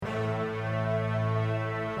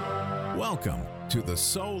Welcome to the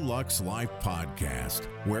So Lux Life podcast,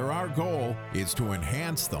 where our goal is to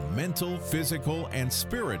enhance the mental, physical, and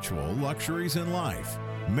spiritual luxuries in life.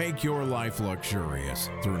 Make your life luxurious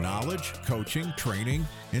through knowledge, coaching, training,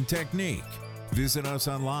 and technique. Visit us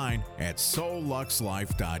online at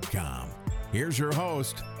SoLuxLife.com. Here's your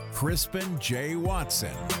host, Crispin J.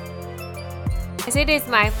 Watson. It is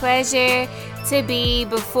my pleasure to be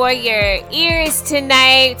before your ears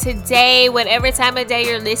tonight, today, whatever time of day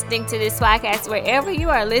you're listening to this podcast, wherever you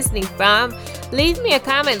are listening from. Leave me a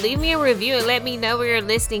comment, leave me a review, and let me know where you're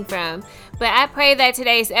listening from. But I pray that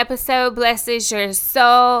today's episode blesses your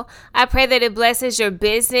soul. I pray that it blesses your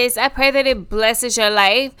business. I pray that it blesses your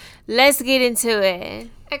life. Let's get into it.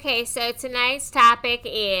 Okay, so tonight's topic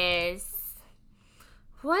is...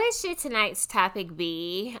 what should tonight's topic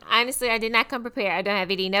be? Honestly, I did not come prepared. I don't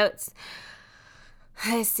have any notes.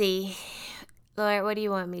 Let's see. Lord, what do you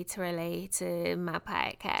want me to relate to my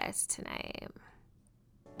podcast tonight?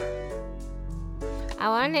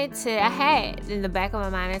 I had in the back of my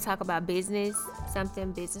mind to talk about business,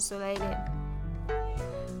 something business related.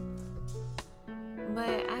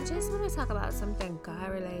 But I just want to talk about something God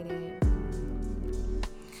related.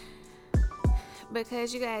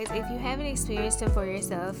 Because you guys, if you haven't experienced him for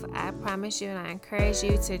yourself, I promise you and I encourage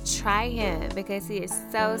you to try him because he is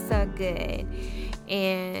so good.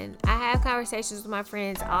 And I have conversations with my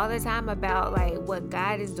friends all the time about like what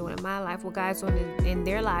God is doing in my life, what God's doing in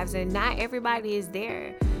their lives, and not everybody is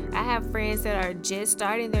there. I have friends that are just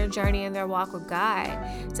starting their journey and their walk with God.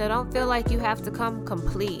 So don't feel like you have to come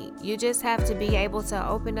complete. You just have to be able to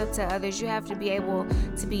open up to others. You have to be able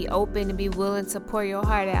to be open and be willing to pour your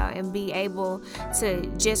heart out and be able to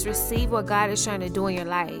just receive what God is trying to do in your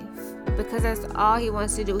life. Because that's all he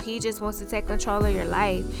wants to do. He just wants to take control of your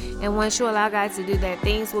life. And once you allow God to do that,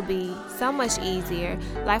 things will be so much easier.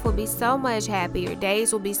 Life will be so much happier.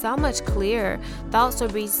 Days will be so much clearer. Thoughts will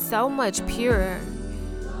be so much purer.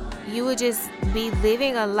 You would just be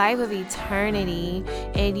living a life of eternity,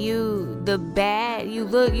 and you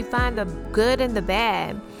find the good and the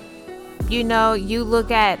bad. You know, you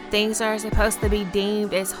look at things that are supposed to be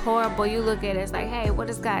deemed as horrible. You look at it as like, hey, what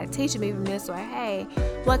is God teaching me from this? Or, hey,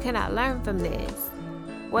 what can I learn from this?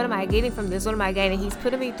 What am I getting from this? What am I gaining? He's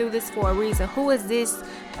putting me through this for a reason. Who is this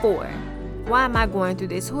for? Why am I going through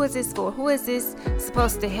this? Who is this for? Who is this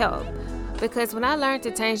supposed to help? Because when I learned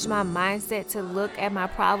to change my mindset to look at my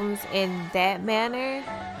problems in that manner,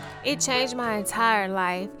 it changed my entire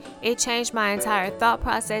life. It changed my entire thought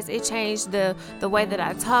process. It changed the way that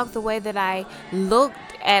I talk, the way that I looked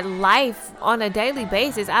at life on a daily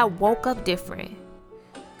basis. I woke up different.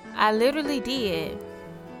 I literally did.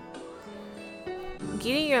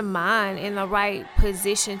 Getting your mind in the right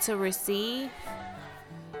position to receive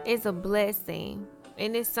is a blessing.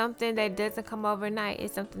 And it's something that doesn't come overnight.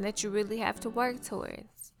 It's something that you really have to work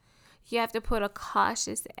towards. You have to put a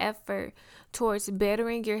cautious effort towards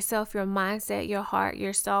bettering yourself, your mindset, your heart,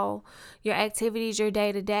 your soul, your activities, your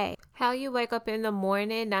day-to-day. How you wake up in the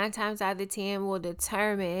morning, 9 times out of 10 will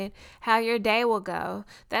determine how your day will go.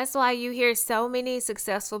 That's why you hear so many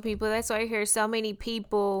successful people. That's why you hear so many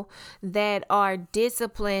people that are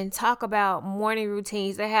disciplined talk about morning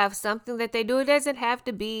routines. They have something that they do. It doesn't have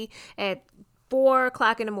to be at 4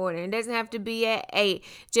 o'clock in the morning. It doesn't have to be at 8.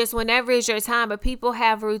 Just whenever is your time. But people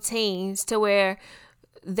have routines to where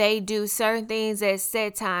they do certain things at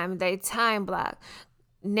set time. They time block.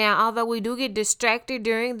 Now, although we do get distracted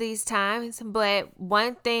during these times, but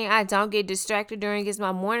one thing I don't get distracted during is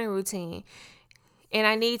my morning routine. And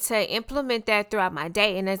I need to implement that throughout my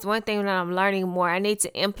day. And that's one thing that I'm learning more. I need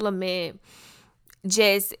to implement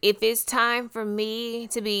just if it's time for me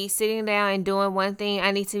to be sitting down and doing one thing,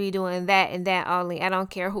 I need to be doing that and that only. I don't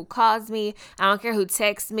care who calls me. I don't care who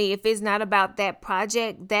texts me. If it's not about that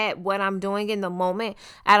project, that what I'm doing in the moment,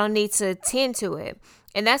 I don't need to attend to it.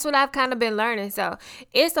 And that's what I've kind of been learning. So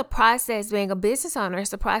it's a process being a business owner.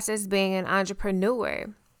 It's a process being an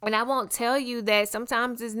entrepreneur. And I won't tell you that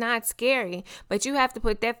sometimes it's not scary, but you have to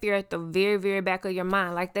put that fear at the very, very back of your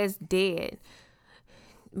mind. Like that's dead.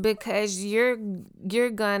 Because you're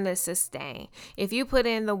gonna sustain. If you put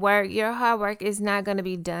in the work, your hard work is not gonna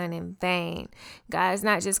be done in vain. God's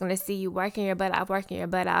not just gonna see you working your butt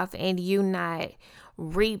off, and you not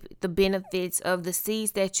reap the benefits of the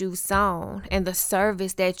seeds that you've sown and the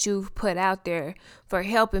service that you've put out there for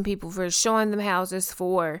helping people, for showing them houses,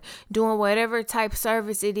 for doing whatever type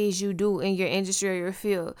service it is you do in your industry or your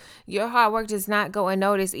field. Your hard work does not go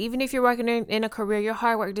unnoticed. Even if you're working in a career, your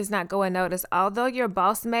hard work does not go unnoticed. Although your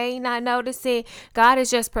boss may not notice it, God is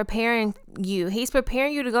just preparing you. He's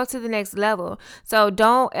preparing you to go to the next level. So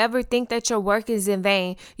don't ever think that your work is in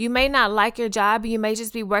vain. You may not like your job. You may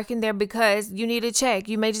just be working there because you need a check.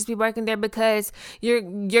 You may just be working there because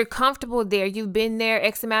you're comfortable there. You've been there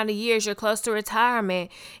X amount of years. You're close to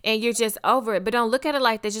retirement and you're just over it. But don't look at it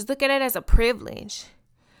like that. Just look at it as a privilege.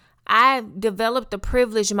 I developed a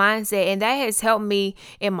privileged mindset, and that has helped me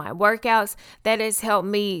in my workouts. That has helped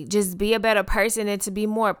me just be a better person and to be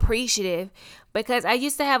more appreciative, because I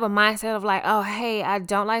used to have a mindset of like, oh, hey, I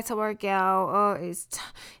don't like to work out. Oh,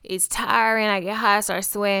 it's tiring. I get hot, I start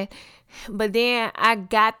sweating. But then I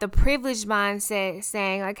got the privileged mindset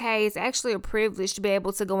saying like, hey, it's actually a privilege to be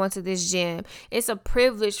able to go into this gym. It's a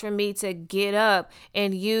privilege for me to get up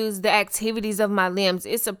and use the activities of my limbs.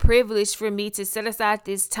 It's a privilege for me to set aside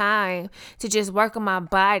this time to just work on my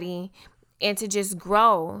body and to just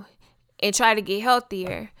grow and try to get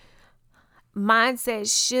healthier.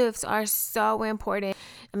 Mindset shifts are so important.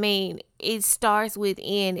 I mean, it starts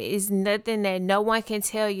within. It's nothing that no one can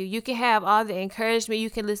tell you. You can have all the encouragement. You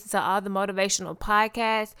can listen to all the motivational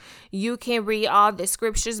podcasts. You can read all the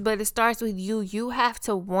scriptures, but it starts with you. You have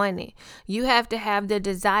to want it. You have to have the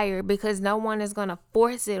desire, because no one is going to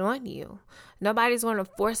force it on you. Nobody's going to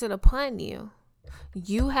force it upon you.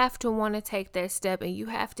 You have to want to take that step, and you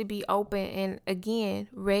have to be open and, again,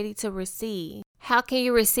 ready to receive. How can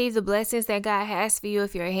you receive the blessings that God has for you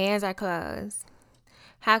if your hands are closed?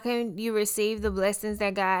 How can you receive the blessings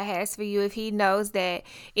that God has for you if he knows that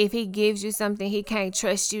if he gives you something, he can't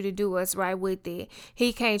trust you to do what's right with it?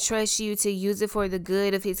 He can't trust you to use it for the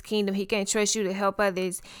good of his kingdom. He can't trust you to help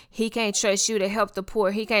others. He can't trust you to help the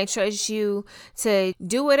poor. He can't trust you to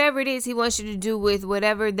do whatever it is he wants you to do with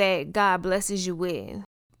whatever that God blesses you with.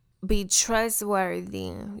 Be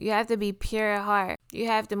trustworthy. You have to be pure at heart. You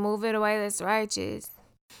have to move in a way that's righteous.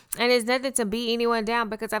 And it's nothing to beat anyone down,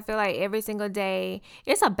 because I feel like every single day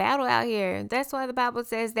it's a battle out here. That's why the Bible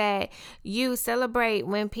says that you celebrate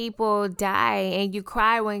when people die and you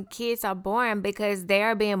cry when kids are born, because they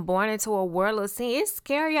are being born into a world of sin. It's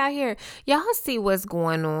scary out here. Y'all see what's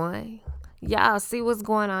going on. Y'all see what's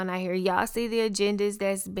going on out here. Y'all see the agendas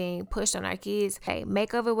that's being pushed on our kids. Hey,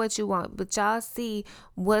 make of it what you want, but y'all see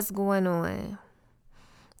what's going on.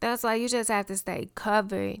 That's why you just have to stay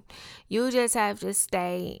covered. You just have to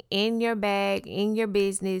stay in your bag, in your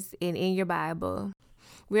business, and in your Bible.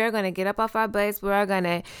 We are going to get up off our butts. We are going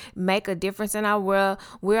to make a difference in our world.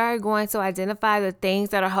 We are going to identify the things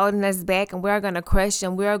that are holding us back, and we are going to crush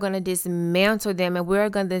them. We are going to dismantle them, and we are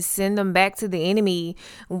going to send them back to the enemy.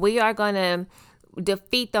 We are going to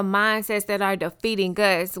defeat the mindsets that are defeating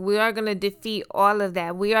us. We are going to defeat all of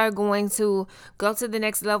that. We are going to go to the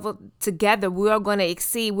next level together. We are going to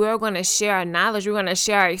exceed. We are going to share our knowledge. We're going to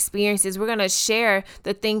share our experiences. We're going to share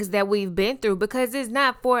the things that we've been through, because it's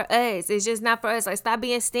not for us. It's just not for us. Like, stop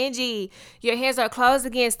being stingy. Your hands are closed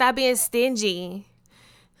again. Stop being stingy.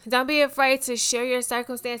 Don't be afraid to share your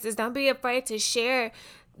circumstances. Don't be afraid to share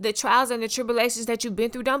the trials and the tribulations that you've been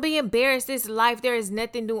through. Don't be embarrassed. This life, there is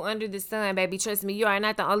nothing new under the sun, baby. Trust me, you are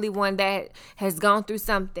not the only one that has gone through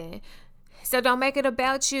something. So don't make it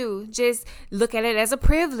about you. Just look at it as a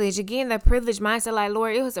privilege. Again, the privileged mindset, like,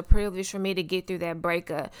 Lord, it was a privilege for me to get through that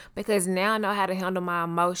breakup, because now I know how to handle my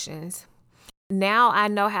emotions. Now I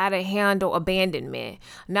know how to handle abandonment.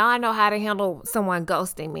 Now I know how to handle someone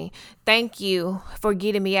ghosting me. Thank you for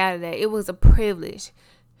getting me out of that. It was a privilege.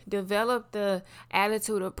 Develop the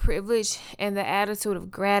attitude of privilege and the attitude of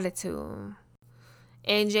gratitude.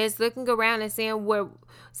 And just looking around and seeing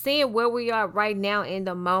where we are right now in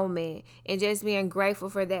the moment, and just being grateful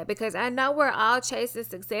for that. Because I know we're all chasing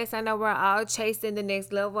success. I know we're all chasing the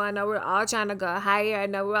next level. I know we're all trying to go higher. I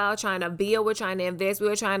know we're all trying to build. We're trying to invest.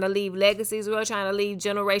 We're trying to leave legacies. We're trying to leave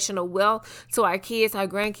generational wealth to our kids, our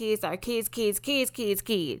grandkids, our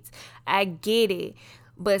kids. I get it.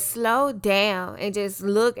 But slow down and just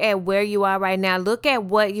look at where you are right now. Look at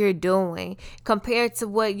what you're doing compared to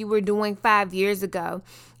what you were doing 5 years ago.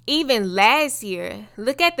 Even last year,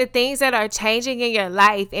 look at the things that are changing in your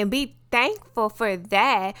life and be thankful for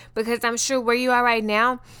that, because I'm sure where you are right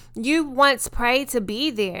now, you once prayed to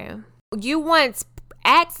be there. You once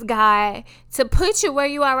asked God to put you where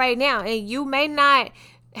you are right now, and you may not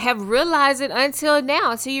have realized it until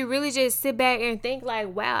now. So you really just sit back and think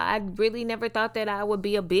like, wow, I really never thought that I would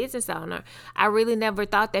be a business owner. I really never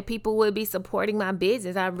thought that people would be supporting my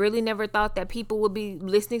business. I really never thought that people would be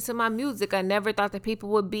listening to my music. I never thought that people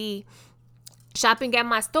would be shopping at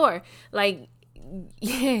my store. Like,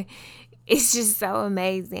 yeah, it's just so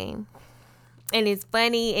amazing. And it's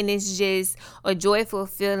funny, and it's just a joyful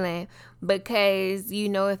feeling, because, you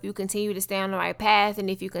know, if you continue to stay on the right path, and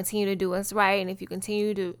if you continue to do what's right, and if you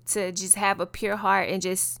continue to just have a pure heart and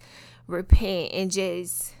just repent and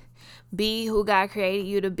just be who God created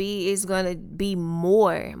you to be, is going to be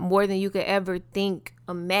more than you could ever think,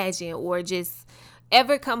 imagine, or just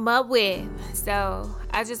ever come up with. So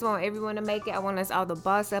I just want everyone to make it. I want us all to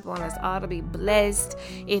boss up. I want us all to be blessed.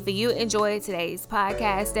 If you enjoyed today's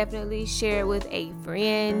podcast, definitely share it with a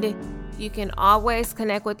friend. You can always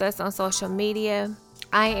connect with us on social media.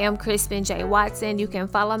 I am Crispin J. Watson. You can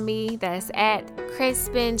follow me. That's at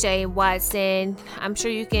Crispin J. Watson. I'm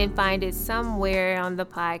sure you can find it somewhere on the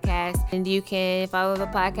podcast. And you can follow the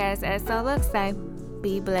podcast at So Lux Life.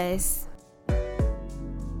 Be blessed.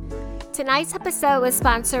 Tonight's episode was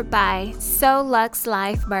sponsored by So Lux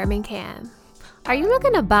Life Birmingham. Are you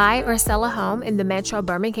looking to buy or sell a home in the Metro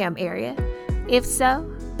Birmingham area? If so,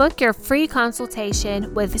 book your free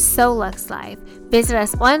consultation with So Lux Life. Visit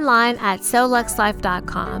us online at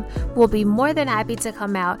soluxlife.com. We'll be more than happy to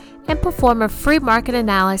come out and perform a free market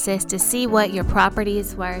analysis to see what your property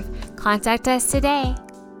is worth. Contact us today.